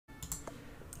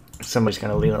Somebody's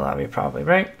gonna lead a lobby probably,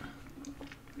 right?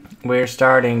 We're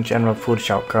starting General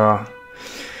Fuchaka.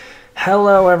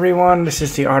 Hello everyone, this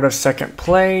is the Art of Second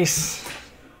Place.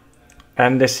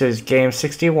 And this is game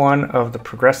 61 of the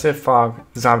Progressive Fog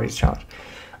Zombies Challenge.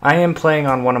 I am playing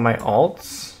on one of my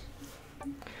alts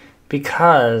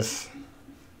because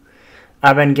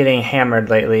I've been getting hammered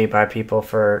lately by people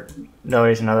for no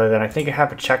reason other than I think I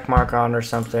have a check mark on or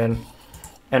something,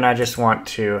 and I just want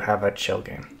to have a chill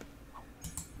game.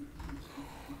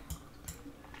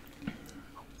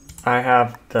 I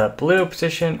have the blue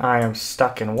position. I am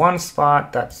stuck in one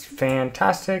spot. That's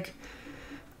fantastic.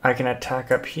 I can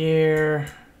attack up here.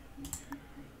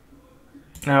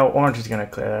 Now orange is going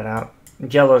to clear that out.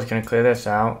 Yellow is going to clear this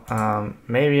out.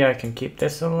 Maybe I can keep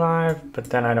this alive, but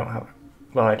then I don't have...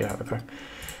 Well, I do have a card.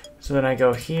 So then I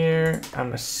go here.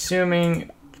 I'm assuming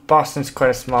Boston's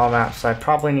quite a small map, so I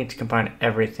probably need to combine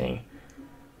everything.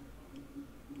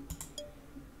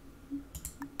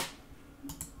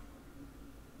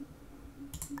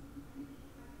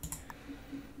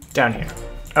 Down here.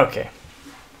 Okay.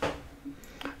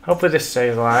 Hopefully this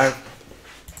stays alive.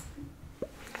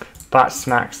 Bot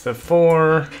smacks the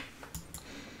 4.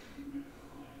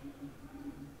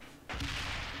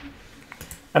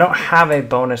 I don't have a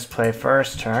bonus play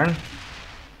first turn.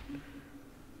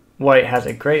 White has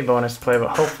a great bonus play,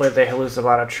 but hopefully they lose a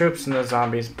lot of troops and the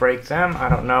zombies break them. I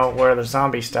don't know where the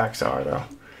zombie stacks are, though.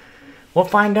 We'll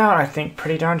find out, I think,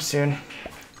 pretty darn soon.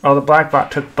 Oh, the black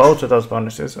bot took both of those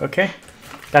bonuses. Okay.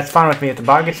 That's fine with me. If the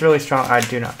bot gets really strong, I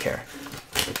do not care.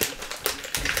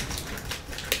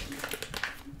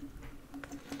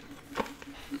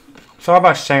 It's all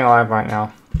about staying alive right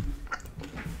now.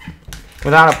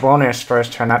 Without a bonus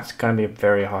first turn, that's going to be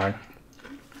very hard.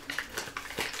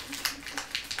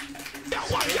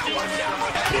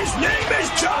 His name is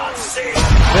John C.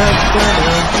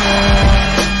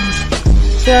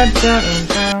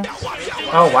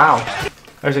 Oh, wow.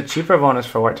 There's a cheaper bonus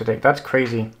for white to take. That's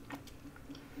crazy.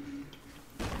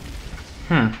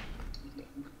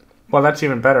 Well, that's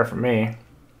even better for me.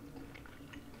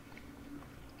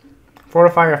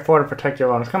 Fortify your 4 to protect your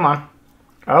bonus. Come on.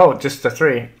 Oh, just the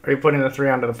 3. Are you putting the 3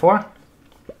 onto the 4?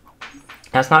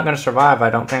 That's not going to survive, I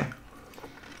don't think.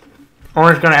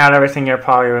 Orange going to add everything here,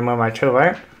 probably remove my 2,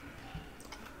 right?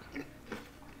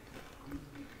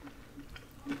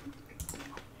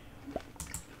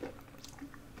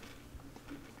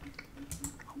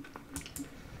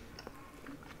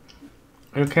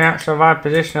 You can't survive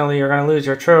positionally, you're going to lose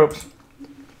your troops.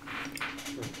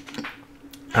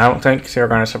 I don't think you're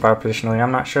going to survive positionally.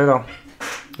 I'm not sure, though.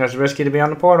 It's risky to be on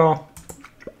the portal.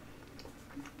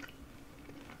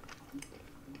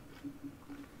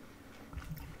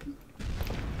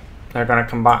 They're going to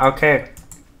combine. Okay.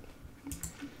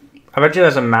 I bet you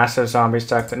there's a massive zombie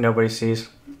stack that nobody sees.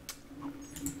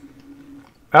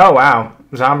 Oh, wow.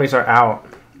 Zombies are out.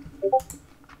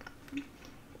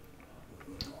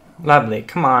 Lovely.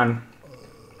 Come on.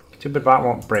 Stupid bot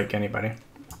won't break anybody.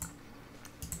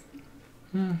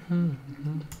 I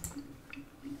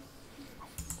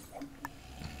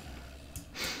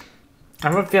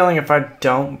have a feeling if I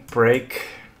don't break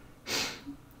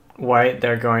white,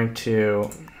 they're going to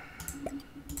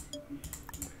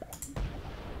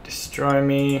destroy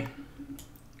me.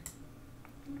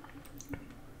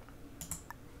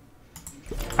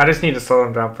 I just need to slow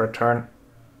them down for a turn.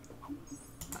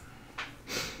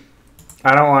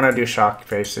 I don't want to do shock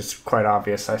face. It's quite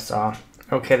obvious, I saw.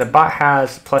 Okay, the bot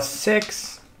has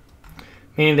 +6,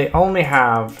 meaning they only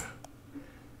have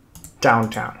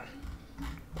downtown.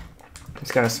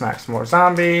 It's going to smack some more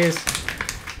zombies.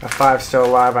 A 5 still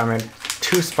alive. I'm in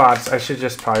 2 spots. I should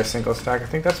just probably single stack. I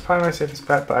think that's probably my safest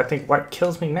bet, but I think white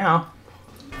kills me now.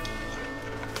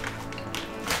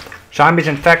 Zombies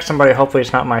infect somebody. Hopefully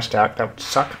it's not my stack. That would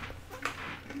suck.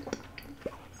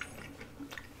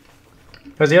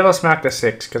 Does yellow smack the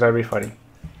 6? Because that'd be funny.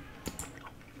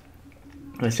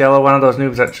 Is yellow one of those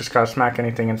noobs that just gotta smack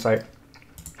anything in sight?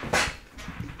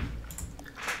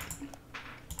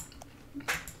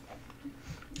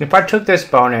 If I took this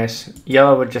bonus,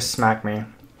 yellow would just smack me.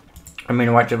 I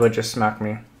mean, white would just smack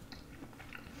me.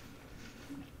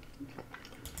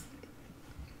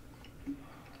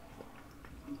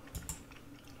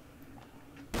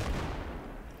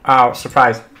 Oh,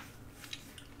 surprise.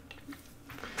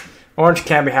 Orange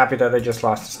can't be happy that they just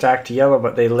lost a stack to yellow,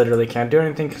 but they literally can't do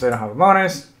anything because they don't have a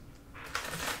bonus.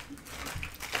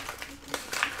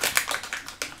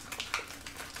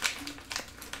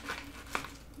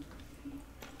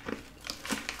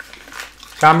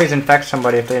 Zombies infect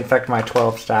somebody. If they infect my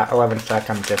 11 stack,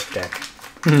 I'm just dead.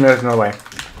 There's no way.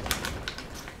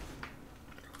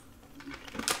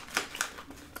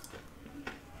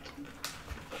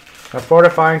 They're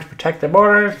fortifying to protect the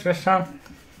borders this time.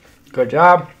 Good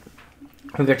job.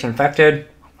 Who gets infected?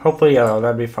 Hopefully yellow.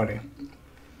 That'd be funny.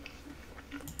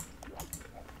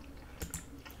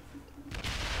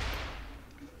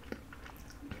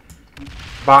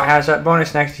 Bot has that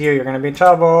bonus next to you. You're going to be in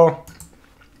trouble.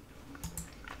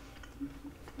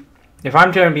 If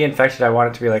I'm going to be infected, I want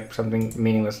it to be like something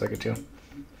meaningless like a 2.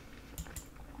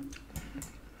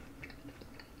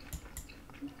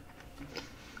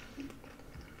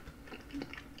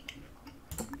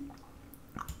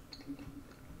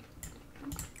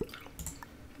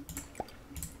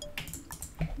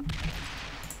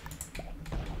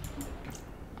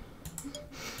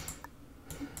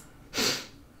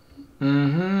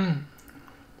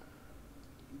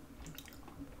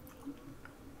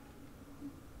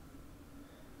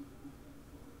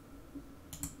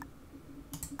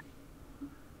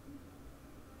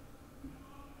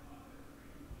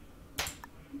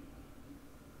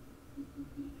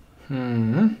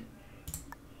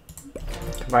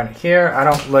 Combine it here. I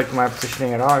don't like my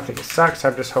positioning at all. I think it sucks.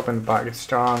 I'm just hoping the bot gets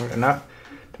strong enough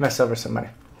to mess over somebody.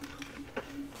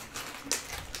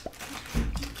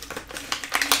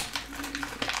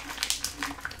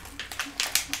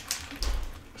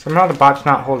 Somehow the bot's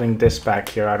not holding this back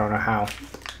here. I don't know how.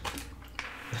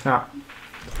 It's not.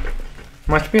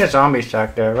 Must be a zombie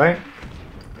stack there, right?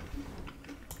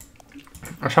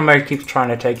 Or somebody keeps trying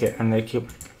to take it and they keep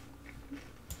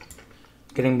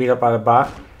getting beat up by the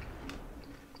bot.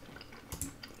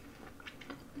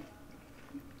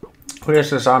 Who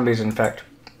does the zombies infect?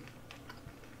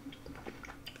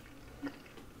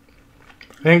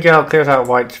 I think yellow clears out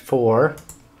white's 4.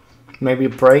 Maybe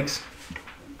breaks.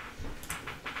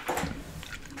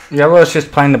 Yellow is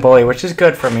just playing the bully, which is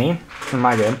good for me, in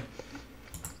my game.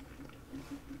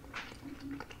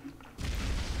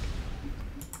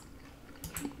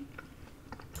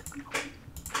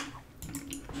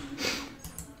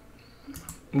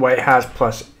 White has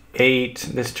 +8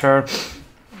 this turn.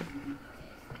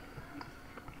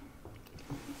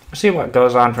 See what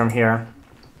goes on from here.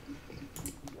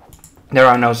 There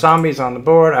are no zombies on the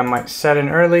board. I might set in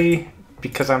early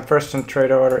because I'm first in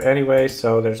trade order anyway,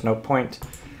 so there's no point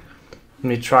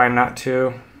me trying not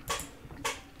to.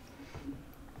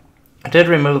 I did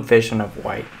remove vision of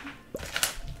white.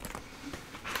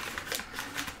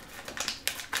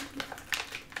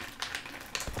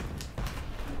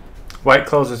 White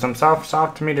closes himself. It's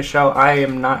off to me to show I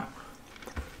am not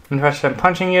interested in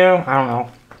punching you. I don't know.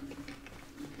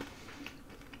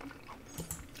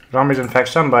 Zombies infect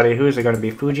somebody. Who is it going to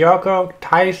be? Fujioka?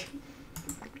 Tice?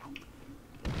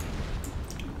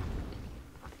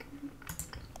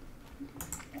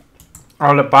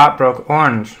 Oh, the bot broke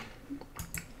orange.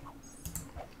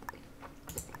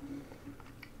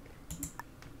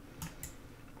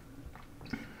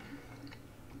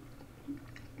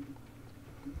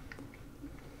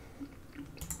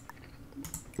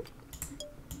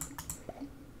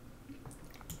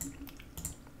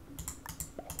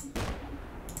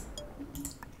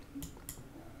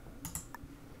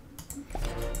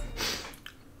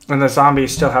 And the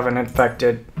zombies still haven't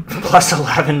infected.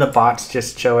 +11, the bot's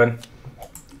just chilling.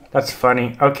 That's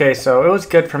funny. Okay, so it was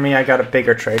good for me. I got a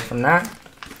bigger trade from that.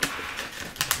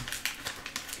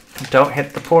 Don't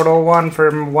hit the portal 1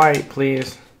 for white,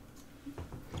 please.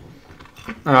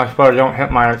 And I suppose don't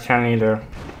hit my 10 either.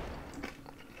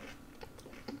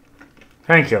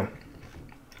 Thank you.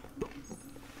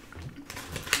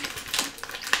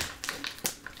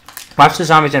 Watch the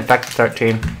zombies infect the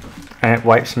 13. And it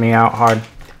wipes me out hard.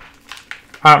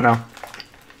 I don't know.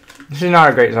 This is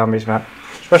not a great zombies map.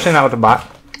 Especially not with a bot.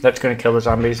 That's going to kill the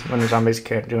zombies when the zombies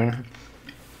can't do anything.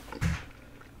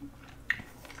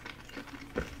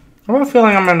 I have a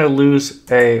feeling I'm going to lose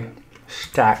a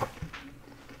stack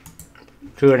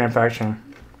to an infection.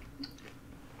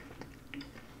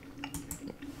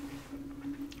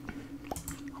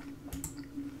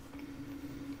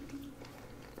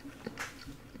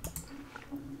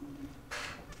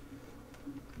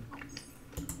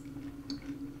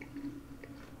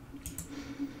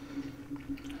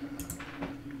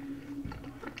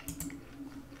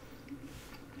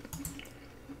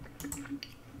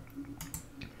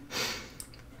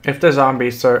 If the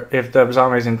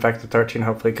zombies infect the 13,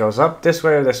 hopefully it goes up this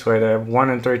way or this way. They have 1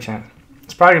 in 3 chance.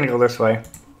 It's probably gonna go this way.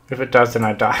 If it does, then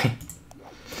I die.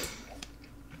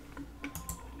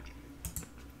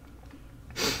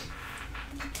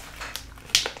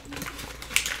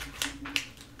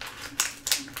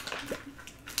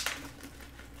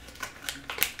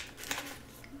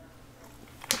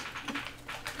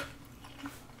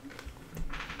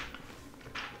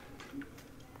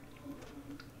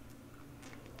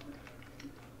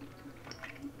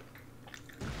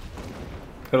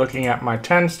 They're looking at my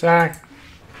 10 stack.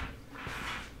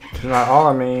 It's not all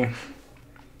of me.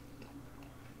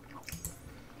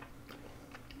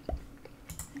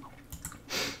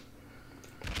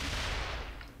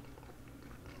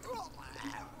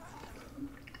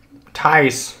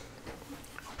 Tice.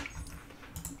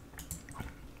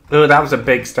 Ooh, that was a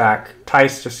big stack.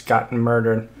 Tice just got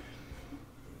murdered.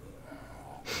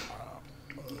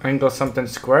 Angle something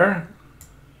square.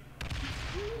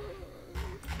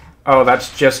 Oh,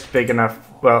 that's just big enough.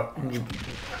 Well,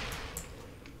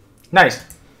 nice.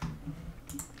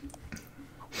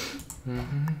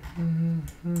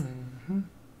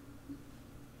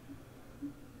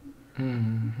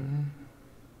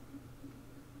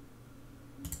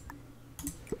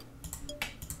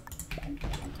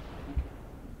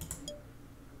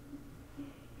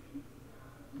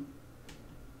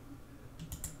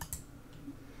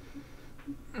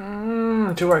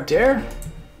 Do I dare?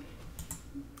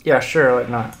 Yeah, sure, like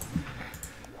not.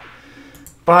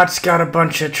 Bot's got a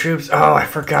bunch of troops. Oh, I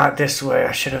forgot this way.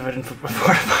 I should have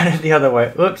fortified it the other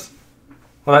way. Oops.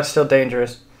 Well, that's still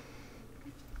dangerous.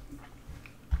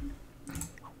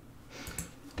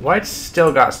 White's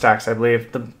still got stacks, I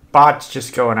believe. The bot's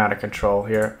just going out of control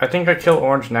here. I think I kill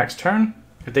orange next turn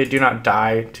if they do not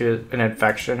die to an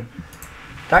infection.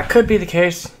 That could be the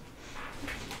case.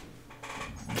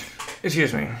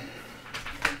 Excuse me.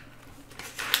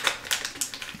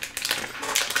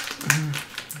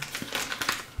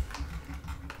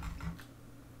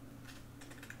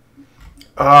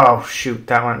 Oh, shoot.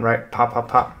 That went right. Pop, pop,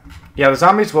 pop. Yeah, the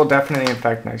zombies will definitely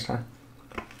infect next time.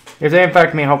 If they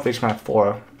infect me, hopefully it's my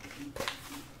 4.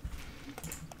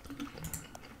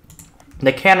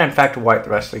 They can infect white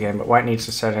the rest of the game, but white needs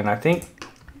to set in, I think.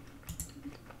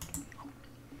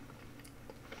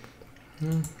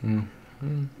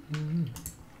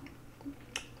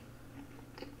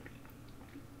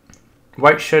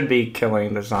 White should be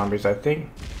killing the zombies, I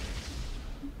think.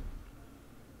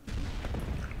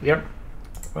 Yep.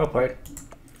 Well played.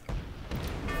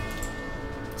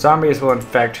 Zombies will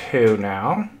infect who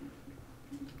now?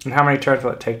 And how many turns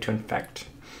will it take to infect?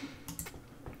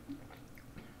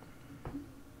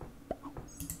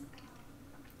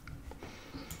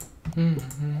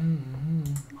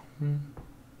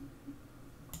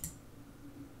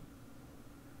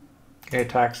 Okay,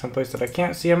 attack someplace that I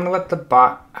can't see. I'm gonna let the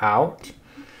bot out,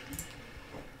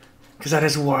 because that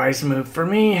is a wise move for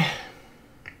me.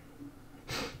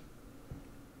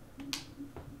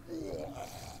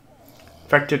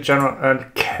 Infected General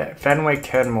Fenway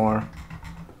Kenmore.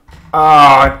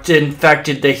 Oh, it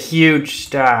infected the huge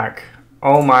stack.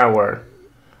 Oh my word.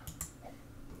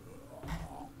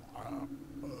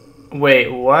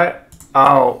 Wait, what?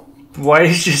 Oh, white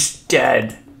is just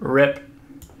dead. Rip.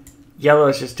 Yellow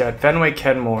is just dead. Fenway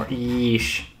Kenmore.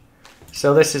 Yeesh.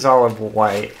 So this is all of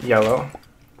white. Yellow.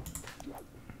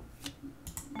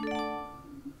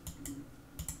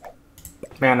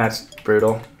 Man, that's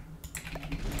brutal.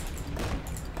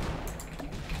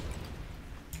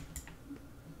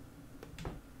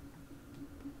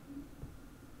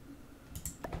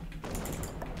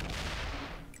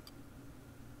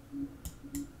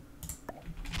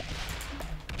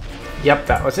 Yep,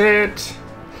 that was it.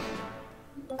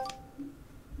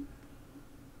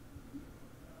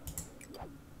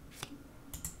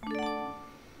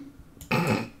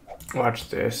 Watch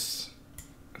this.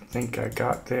 I think I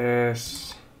got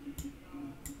this.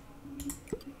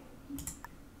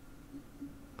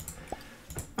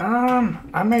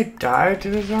 I may die to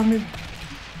the zombie.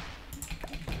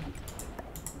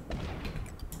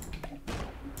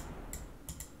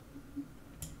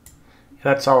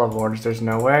 That's all of orange. There's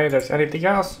no way there's anything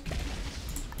else.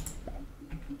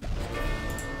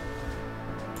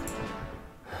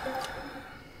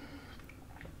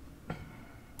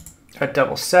 A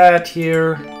double set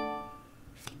here.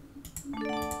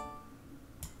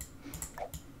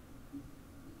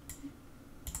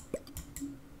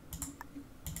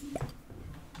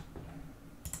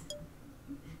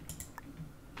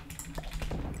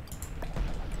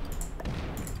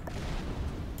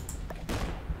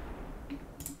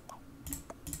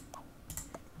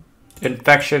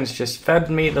 Infections just fed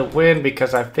me the win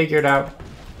because I figured out.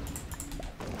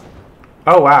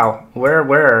 Oh wow,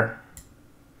 where?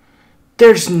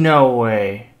 There's no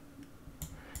way.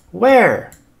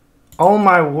 Where? Oh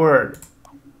my word.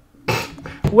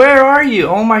 Where are you?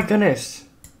 Oh my goodness.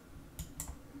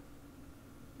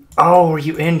 Oh, are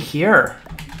you in here?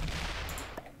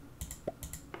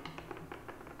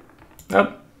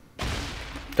 Nope.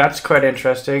 That's quite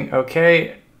interesting.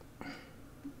 Okay.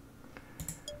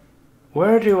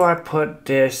 Where do I put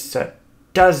this that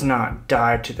does not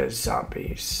die to the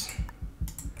zombies?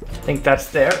 I think that's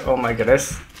there. Oh my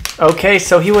goodness. Okay,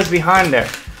 so he was behind there.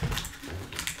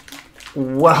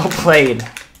 Well played.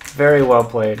 Very well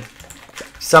played.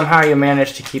 Somehow you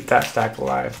managed to keep that stack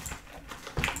alive.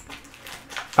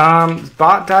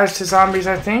 Bot dies to zombies,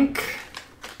 I think.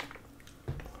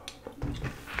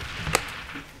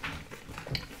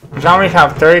 Zombies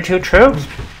have 32 troops.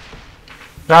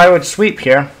 I would sweep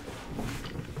here.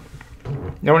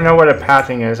 Don't know what a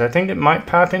pathing is. I think it might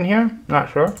path in here. Not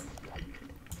sure.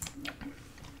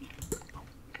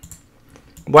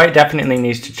 White definitely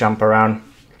needs to jump around.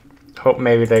 Hope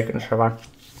maybe they can survive.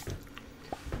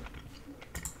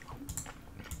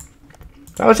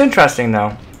 That was interesting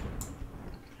though.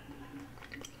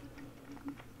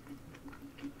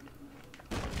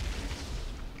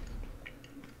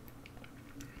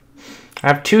 I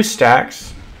have 2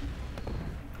 stacks.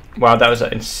 Wow, that was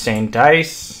an insane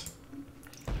dice.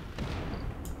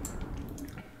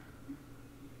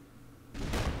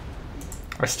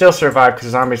 I still survive because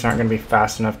zombies aren't going to be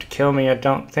fast enough to kill me, I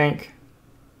don't think.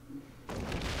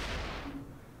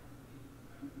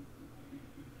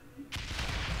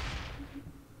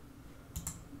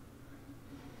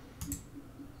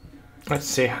 Let's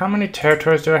see, how many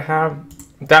territories do I have?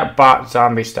 That bot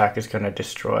zombie stack is going to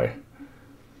destroy.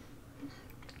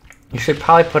 You should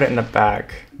probably put it in the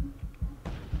bag.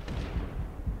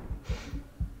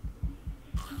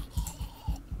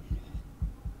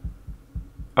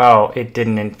 Oh, it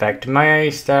didn't infect my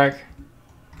stack.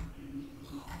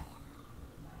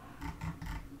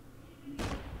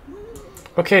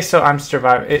 Okay, so I'm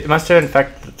surviving. It must have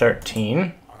infected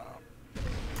 13.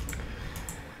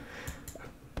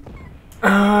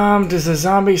 Does the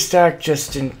zombie stack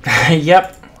just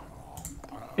Yep.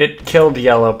 It killed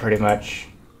yellow pretty much.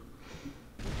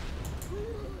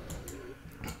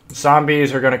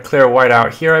 Zombies are going to clear white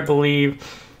out here, I believe.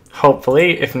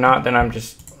 Hopefully. If not, then I'm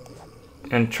just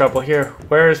in trouble here.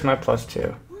 Where is my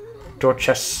 +2?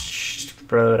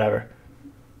 Dorchester, whatever.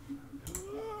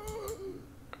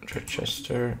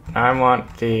 Dorchester. I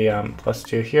want the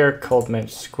 +2 here. Coldman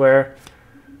Square.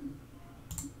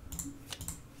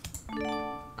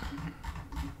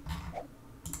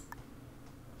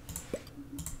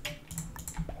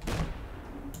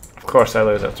 Of course I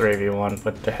lose a 3v1.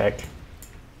 What the heck?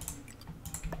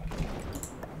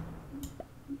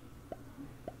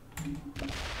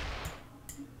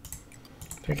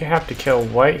 I think I have to kill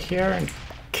white here in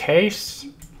case.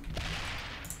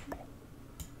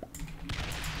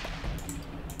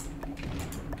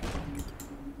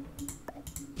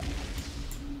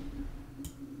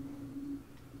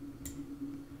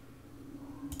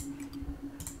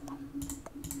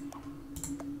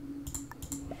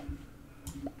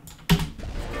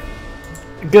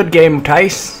 Good game,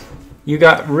 Tice. You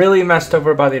got really messed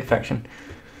over by the infection.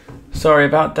 Sorry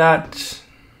about that.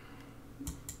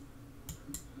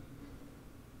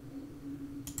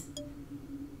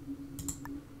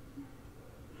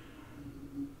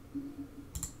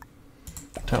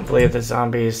 Don't believe the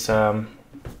zombies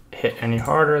hit any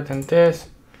harder than this.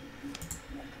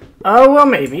 Oh, well,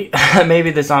 maybe.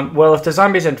 Maybe the well, if the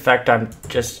zombies infect, I'm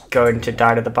just going to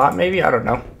die to the bot, maybe? I don't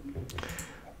know.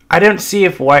 I didn't see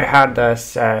if white had the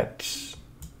set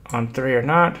on 3 or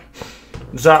not.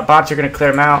 Bots are going to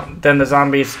clear them out. Then the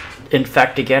zombies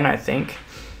infect again, I think.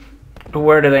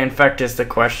 Where do they infect is the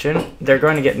question. They're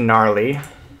going to get gnarly.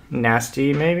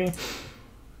 Nasty, maybe?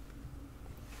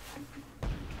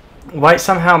 White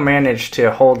somehow managed to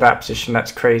hold that position.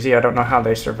 That's crazy. I don't know how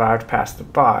they survived past the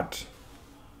bot.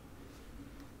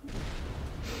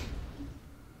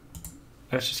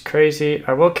 That's just crazy.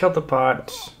 I will kill the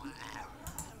bot.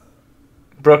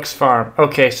 Brooks Farm.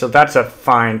 Okay, so that's a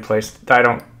fine place. I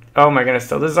don't... Oh my goodness,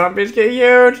 so the zombies get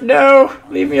huge. No!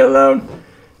 Leave me alone.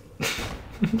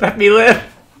 Let me live.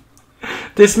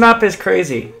 This map is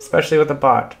crazy, especially with the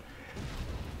bot.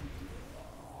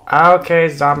 Okay,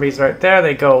 zombies right there.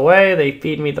 They go away. They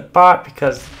feed me the bot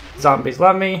because zombies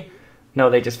love me.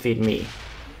 No, they just feed me.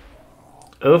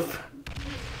 Oof.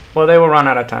 Well, they will run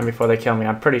out of time before they kill me,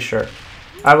 I'm pretty sure.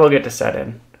 I will get to set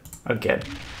in again.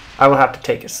 I will have to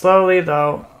take it slowly,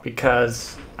 though,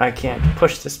 because I can't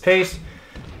push this pace.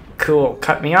 Cool.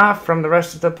 Cut me off from the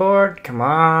rest of the board. Come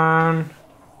on.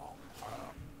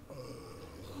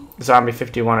 Zombie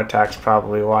 51 attacks,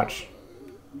 probably. Watch.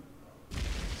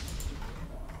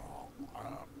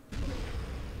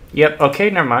 Yep. Okay,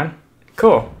 never mind.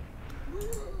 Cool.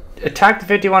 Attack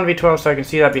the 51v12 so I can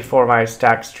see that before my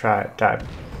stacks die.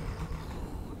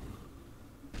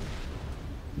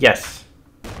 Yes.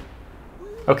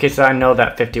 Okay, so I know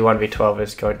that 51v12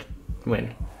 is going to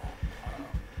win.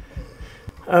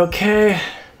 Okay.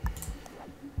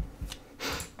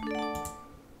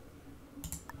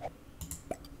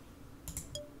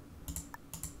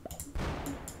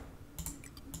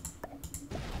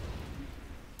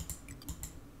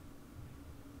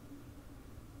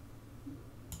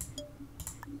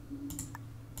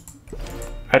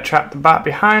 I trapped the bot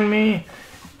behind me.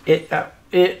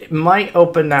 It might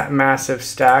open that massive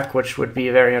stack, which would be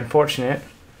very unfortunate.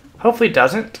 Hopefully it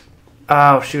doesn't.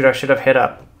 Oh shoot, I should have hit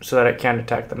up so that it can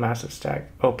attack the massive stack.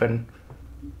 Open.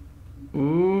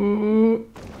 Ooh.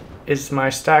 Is my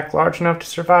stack large enough to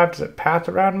survive? Does it path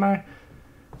around my...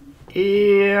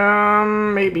 Yeah,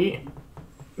 maybe.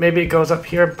 Maybe it goes up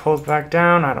here and pulls back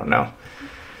down. I don't know.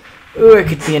 Ooh, it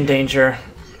could be in danger.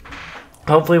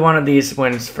 Hopefully one of these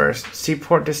wins first.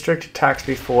 Seaport District attacks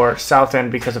before South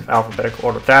End because of alphabetical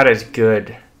order. That is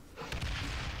good.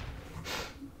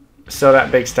 So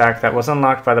that big stack that was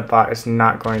unlocked by the bot is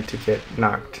not going to get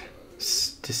knocked.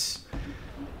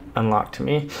 Unlocked to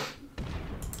me.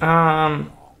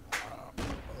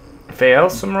 Fail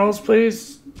some rolls,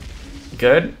 please.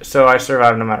 Good. So I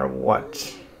survive no matter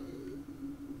what.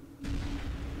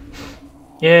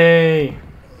 Yay.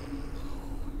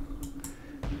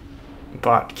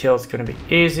 Bot kill's gonna be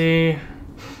easy.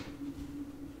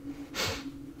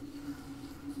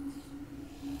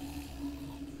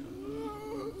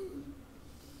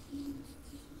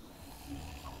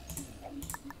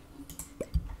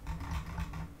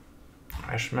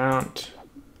 Ash mount.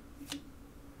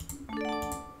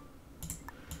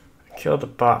 Kill the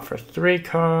bot for 3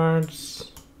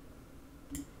 cards.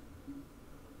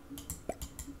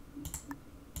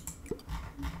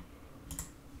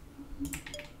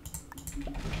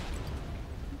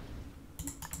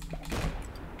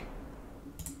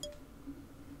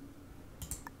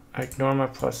 I ignore my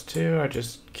 +2. I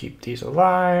just keep these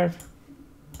alive.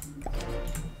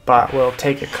 Bot will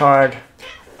take a card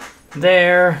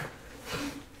there,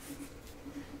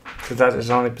 because that's his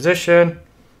only position.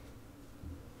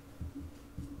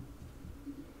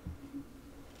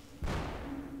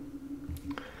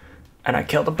 And I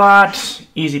kill the bot.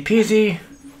 Easy peasy.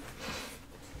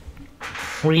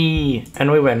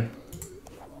 And we win.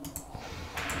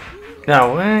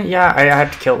 No, yeah, I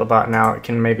have to kill the bot now. It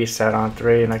can maybe set on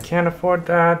 3, and I can't afford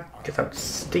that because that would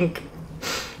stink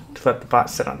to let the bot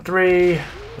set on 3.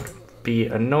 Would be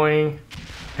annoying.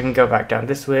 I can go back down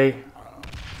this way.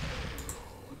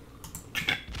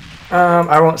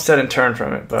 I won't set in turn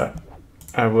from it, but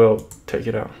I will take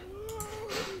it out.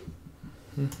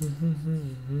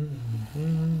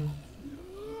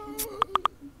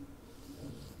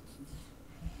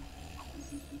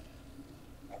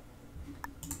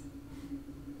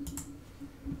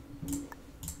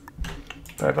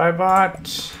 Bye-bye,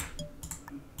 bot.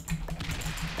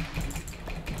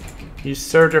 You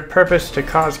served your purpose to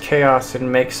cause chaos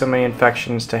and make so many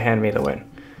infections to hand me the win.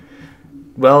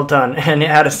 Well done. And it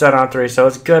had a set on 3, so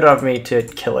it's good of me to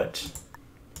kill it.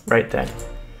 Right then.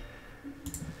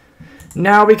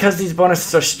 Now, because these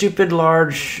bonuses are stupid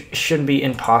large, it shouldn't be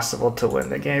impossible to win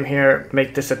the game here.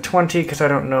 Make this a 20, because I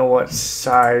don't know what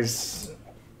size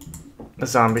the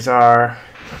zombies are.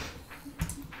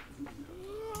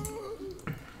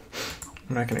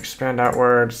 And I can expand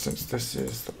outwards since this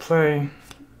is the play.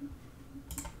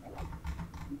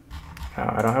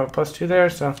 I don't have a +2 there,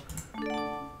 so...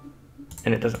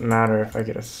 And it doesn't matter if I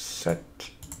get a set.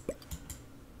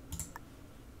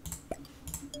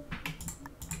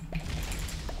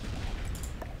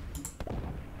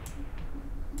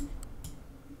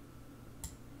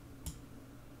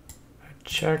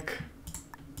 Check.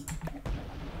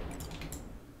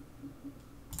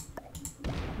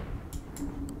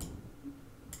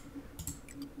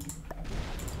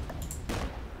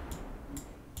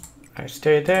 I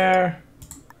stay there.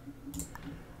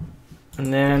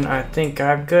 And then I think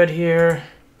I'm good here.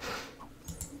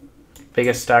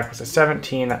 Biggest stack was a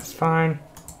 17, that's fine.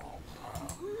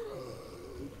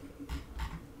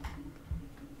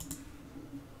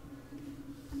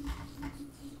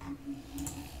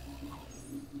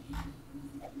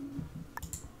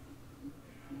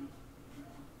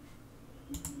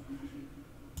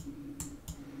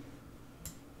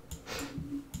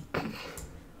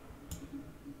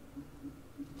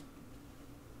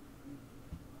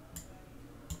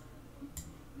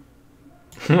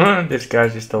 This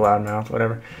guy's just a loudmouth,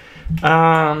 whatever.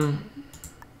 I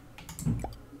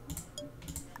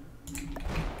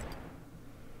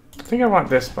think I want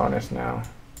this bonus now.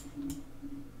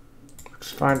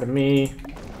 Looks fine to me.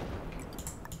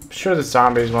 I'm sure the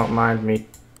zombies won't mind me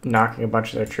knocking a bunch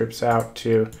of their troops out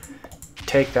to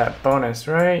take that bonus,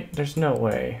 right? There's no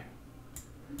way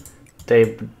they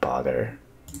would bother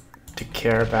to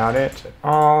care about it at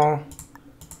all.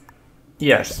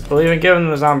 Yes, we'll even give them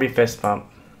the zombie fist bump.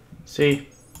 See?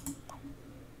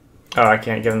 Oh, I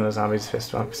can't give them the zombies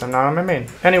fist bump because I'm not on my main.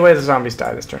 Anyway, the zombies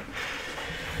die this turn.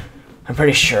 I'm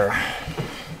pretty sure.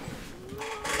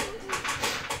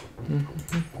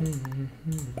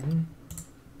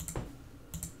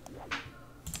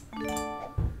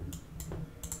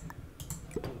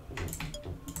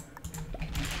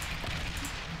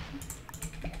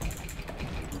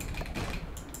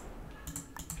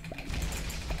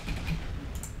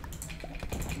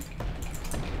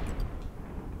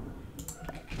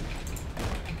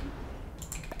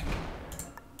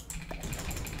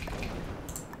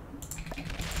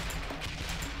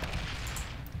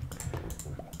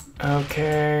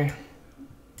 Okay.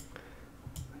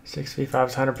 6v5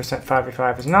 is 100%,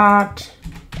 5v5 is not.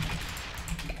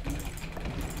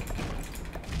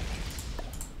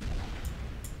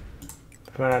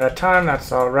 Run out of time,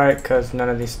 that's alright because none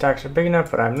of these stacks are big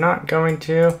enough, but I'm not going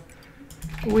to.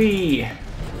 Whee!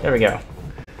 There we go.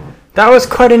 That was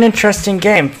quite an interesting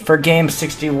game for game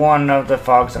 61 of the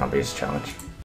Fog Zombies challenge.